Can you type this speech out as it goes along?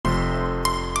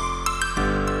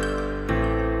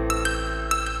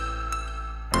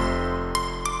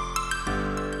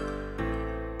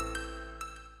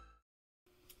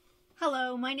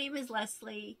Hello, my name is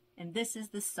Leslie, and this is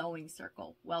the Sewing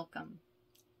Circle. Welcome.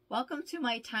 Welcome to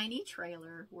my tiny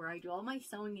trailer where I do all my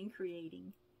sewing and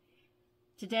creating.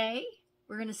 Today,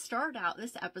 we're going to start out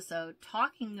this episode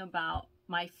talking about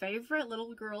my favorite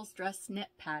little girl's dress knit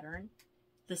pattern,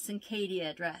 the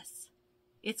Suncaidia dress.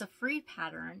 It's a free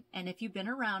pattern, and if you've been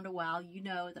around a while, you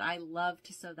know that I love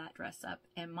to sew that dress up,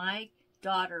 and my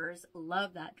daughters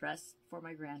love that dress for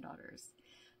my granddaughters.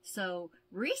 So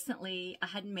recently I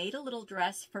had made a little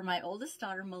dress for my oldest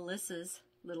daughter, Melissa's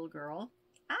little girl,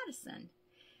 Addison,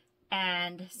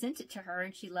 and sent it to her,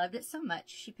 and she loved it so much.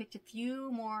 She picked a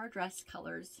few more dress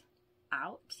colors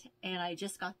out, and I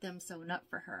just got them sewn up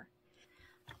for her.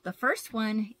 The first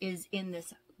one is in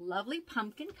this lovely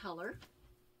pumpkin color.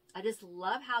 I just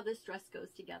love how this dress goes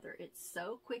together. It's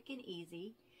so quick and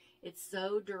easy. It's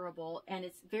so durable, and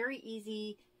it's very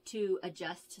easy to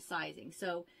adjust to sizing.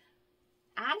 So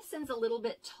Addison's a little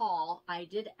bit tall. I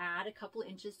did add a couple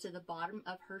inches to the bottom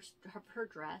of her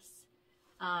dress.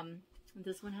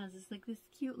 This one has this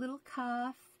cute little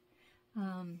cuff.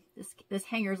 This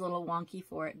hanger's a little wonky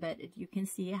for it, but you can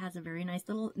see it has a very nice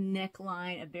little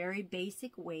neckline, a very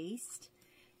basic waist,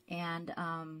 and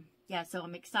yeah, so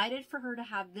I'm excited for her to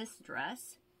have this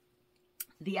dress.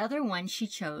 The other one she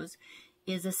chose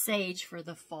is a sage for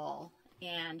the fall,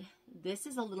 and this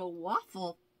is a little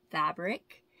waffle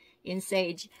fabric in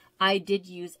sage. I did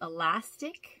use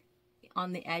elastic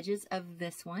on the edges of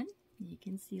this one. You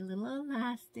can see a little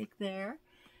elastic there.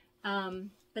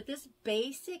 But this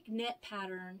basic knit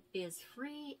pattern is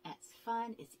free, it's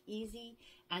fun, it's easy,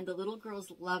 and the little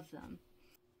girls love them.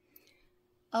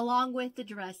 Along with the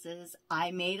dresses, I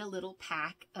made a little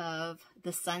pack of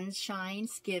the Sunshine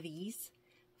Skivvies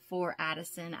for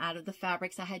Addison out of the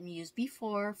fabrics I hadn't used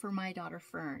before for my daughter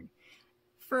Fern.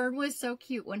 Fern was so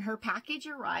cute. When her package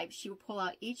arrived, she would pull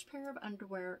out each pair of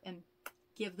underwear and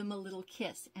give them a little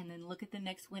kiss, and then look at the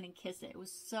next one and kiss it. It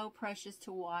was so precious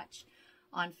to watch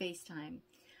on FaceTime.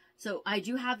 So I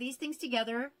do have these things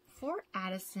together for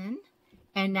Addison,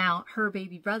 and now her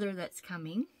baby brother that's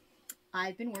coming.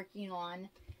 I've been working on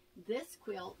this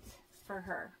quilt for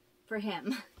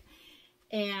him.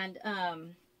 And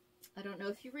I don't know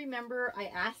if you remember, I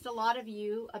asked a lot of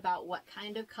you about what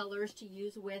kind of colors to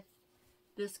use with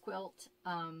this quilt,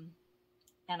 and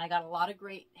I got a lot of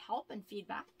great help and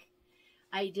feedback.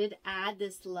 I did add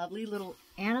this lovely little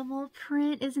animal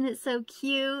print, isn't it so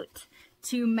cute,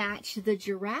 to match the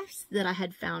giraffes that I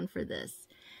had found for this.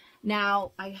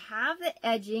 Now I have the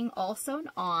edging all sewn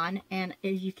on, and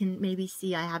as you can maybe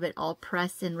see, I have it all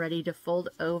pressed and ready to fold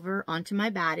over onto my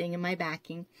batting and my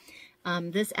backing.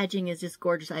 This edging is just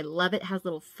gorgeous. I love it. It has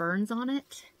little ferns on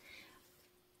it.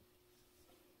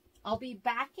 I'll be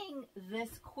backing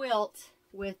this quilt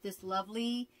with this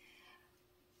lovely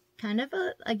kind of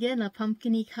again a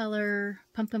pumpkin-y color,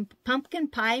 pumpkin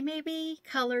pie maybe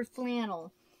colored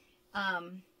flannel,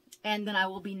 and then I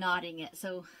will be knotting it.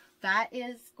 So that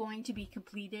is going to be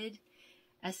completed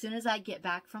as soon as I get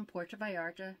back from Puerto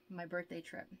Vallarta, my birthday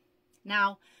trip.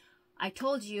 Now, I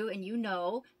told you, and you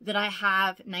know, that I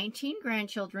have 19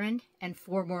 grandchildren and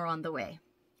 4 more on the way.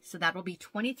 So that will be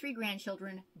 23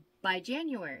 grandchildren by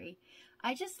January.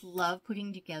 I just love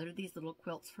putting together these little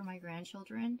quilts for my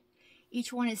grandchildren.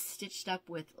 Each one is stitched up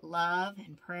with love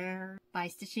and prayer by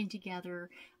stitching together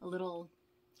a little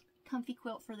comfy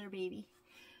quilt for their baby.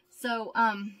 So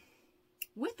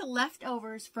with the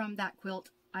leftovers from that quilt,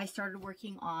 I started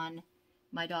working on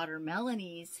my daughter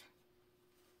Melanie's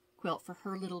quilt for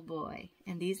her little boy.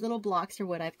 And these little blocks are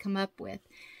what I've come up with.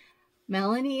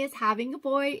 Melanie is having a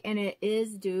boy, and it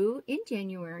is due in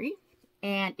January,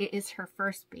 and it is her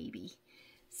first baby.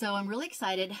 So I'm really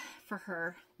excited for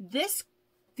her.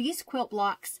 These quilt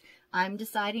blocks, I'm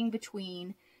deciding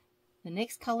between the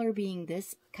next color being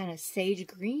this kind of sage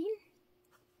green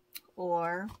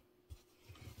or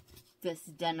this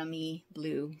denim-y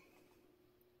blue.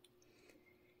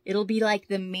 It'll be like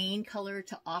the main color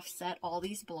to offset all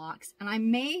these blocks, and I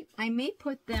may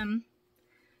put them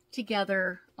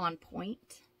together on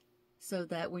point so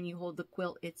that when you hold the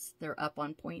quilt, they're up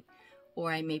on point,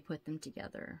 or I may put them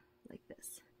together like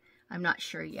this. I'm not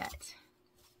sure yet.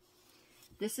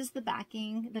 This is the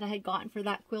backing that I had gotten for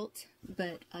that quilt,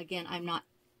 but again, I'm not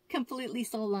completely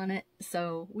sold on it,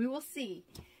 so we will see.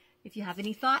 If you have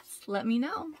any thoughts, let me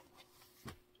know.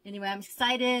 Anyway, I'm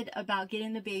excited about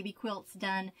getting the baby quilts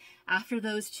done. After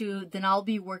those two, then I'll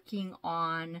be working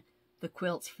on the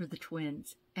quilts for the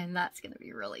twins, and that's going to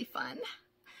be really fun.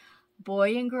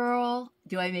 Boy and girl,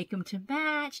 do I make them to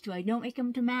match? Do I don't make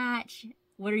them to match?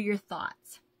 What are your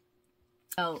thoughts?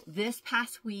 Oh, this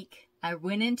past week, I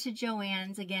went into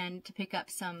Joann's again to pick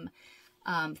up some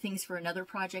things for another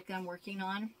project I'm working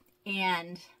on,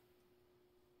 and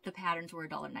the patterns were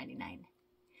 $1.99.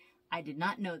 I did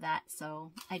not know that,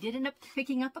 so I did end up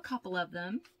picking up a couple of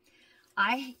them.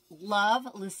 I love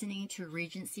listening to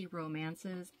Regency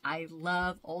romances. I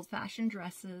love old-fashioned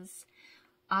dresses.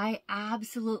 I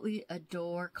absolutely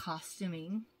adore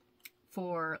costuming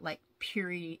for like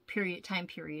time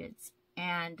periods.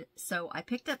 And so I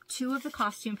picked up 2 of the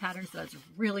costume patterns that I was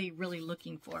really, really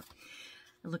looking for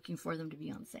them to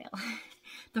be on sale.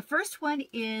 The first one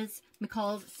is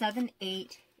McCall's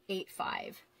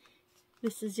 7885.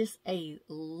 This is just a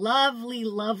lovely,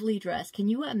 lovely dress. Can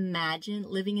you imagine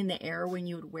living in the era when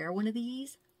you would wear one of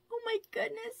these? Oh my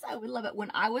goodness, I would love it. When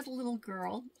I was a little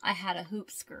girl, I had a hoop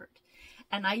skirt.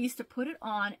 And I used to put it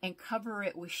on and cover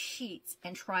it with sheets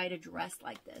and try to dress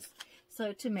like this.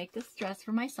 So to make this dress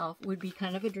for myself would be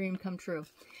kind of a dream come true.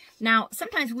 Now,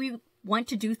 sometimes we want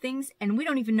to do things and we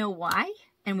don't even know why.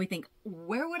 And we think,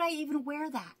 where would I even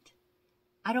wear that?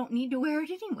 I don't need to wear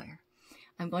it anywhere.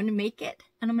 I'm going to make it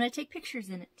and I'm going to take pictures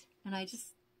in it. And I just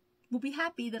will be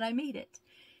happy that I made it.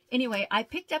 Anyway, I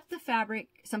picked up the fabric,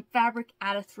 some fabric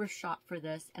at a thrift shop for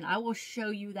this. And I will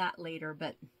show you that later.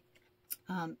 But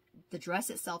the dress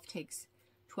itself takes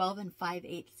 12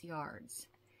 5/8 yards.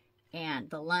 And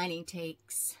the lining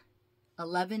takes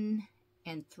 11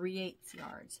 3/8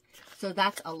 yards. So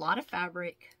that's a lot of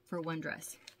fabric for one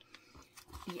dress.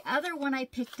 The other one I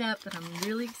picked up that I'm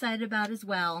really excited about as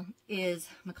well is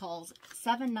McCall's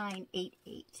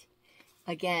 7988.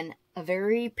 Again, a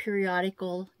very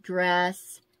periodical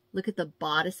dress. Look at the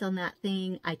bodice on that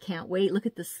thing. I can't wait. Look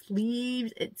at the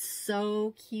sleeves. It's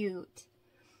so cute.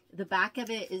 The back of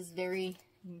it is very,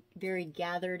 very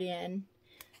gathered in.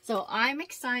 So I'm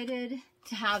excited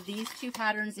to have these 2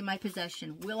 patterns in my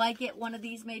possession. Will I get one of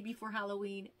these maybe for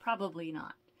Halloween? Probably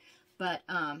not. But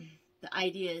the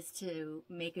idea is to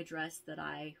make a dress that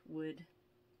I would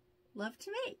love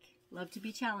to make, love to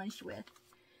be challenged with.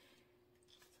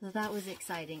 So that was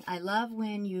exciting. I love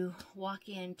when you walk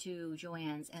into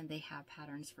Joann's and they have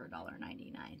patterns for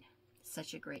 $1.99.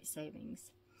 Such a great savings.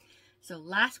 So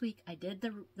last week I did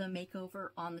the makeover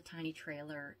on the tiny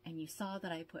trailer, and you saw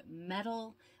that I put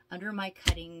metal under my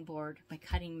cutting board, my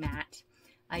cutting mat.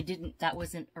 That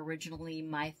wasn't originally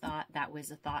my thought. That was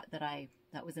a thought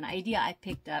that was an idea I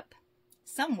picked up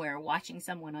somewhere watching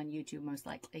someone on YouTube, most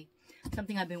likely.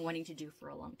 Something I've been wanting to do for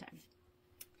a long time.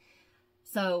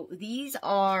 So these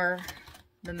are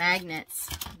the magnets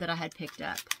that I had picked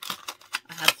up.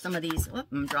 I have some of these,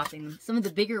 I'm dropping them, some of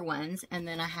the bigger ones, and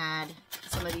then I had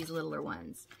some of these littler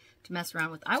ones to mess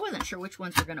around with. I wasn't sure which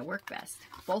ones were going to work best.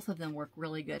 Both of them work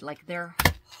really good. Like, they're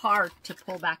hard to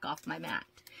pull back off my mat.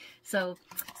 So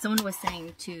someone was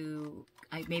saying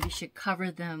I maybe should cover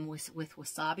them with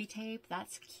wasabi tape.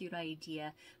 That's a cute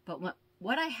idea. But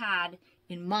what I had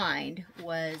in mind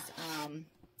was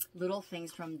little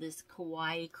things from this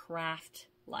Kawaii Craft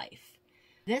Life.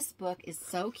 This book is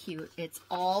so cute. It's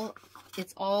all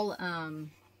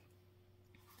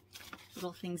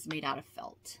little things made out of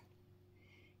felt.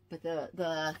 But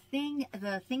the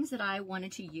things that I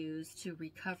wanted to use to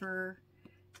recover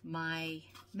my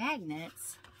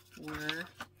magnets were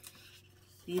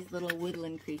these little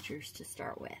woodland creatures to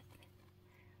start with.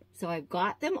 So I've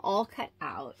got them all cut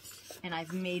out, and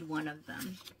I've made one of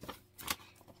them.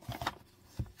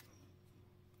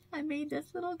 I made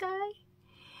this little guy,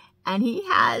 and he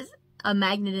has a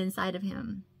magnet inside of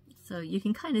him. So you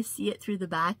can kind of see it through the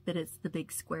back that it's the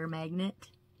big square magnet.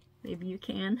 Maybe you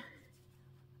can.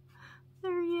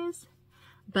 There he is.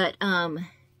 But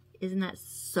isn't that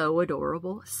so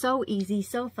adorable? So easy,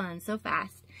 so fun, so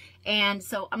fast. And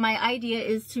so my idea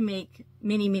is to make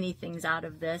many things out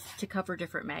of this to cover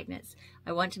different magnets.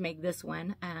 I want to make this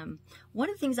one. One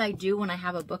of the things I do when I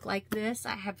have a book like this,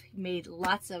 I have made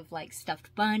lots of like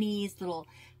stuffed bunnies, little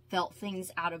felt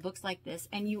things out of books like this.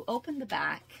 And you open the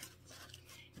back,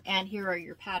 and here are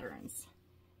your patterns.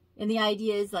 And the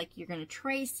idea is like you're going to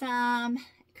trace them,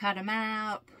 cut them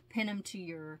out, pin them to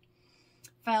your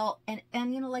felt.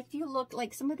 And you know, like if you look,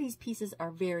 like some of these pieces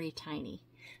are very tiny.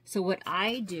 So what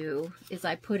I do is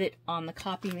I put it on the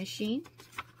copy machine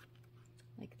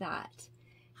like that.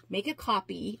 Make a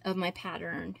copy of my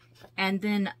pattern, and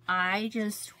then I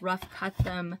just rough cut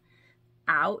them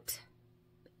out,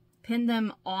 pin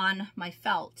them on my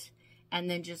felt, and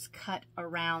then just cut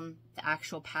around the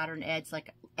actual pattern edge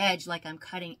like I'm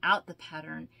cutting out the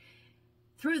pattern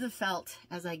through the felt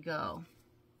as I go.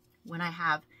 When I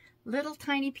have little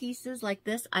tiny pieces like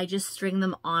this, I just string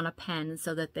them on a pen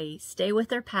so that they stay with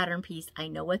their pattern piece. I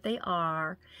know what they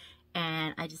are,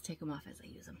 and I just take them off as I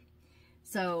use them.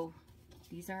 So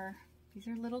these are These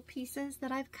are little pieces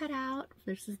that I've cut out.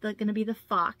 This is going to be the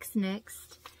fox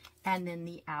next, and then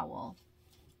the owl.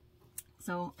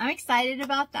 So I'm excited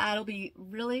about that. It'll be a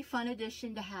really fun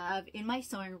addition to have in my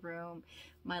sewing room.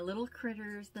 My little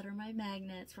critters that are my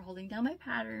magnets for holding down my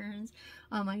patterns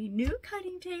on my new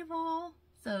cutting table.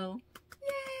 So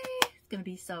yay! It's going to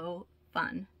be so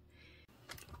fun.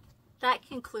 That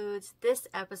concludes this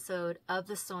episode of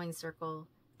the Sewing Circle.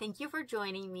 Thank you for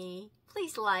joining me.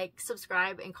 Please like,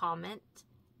 subscribe, and comment.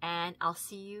 And I'll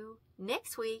see you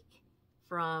next week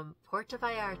from Puerto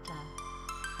Vallarta.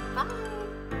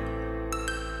 Bye!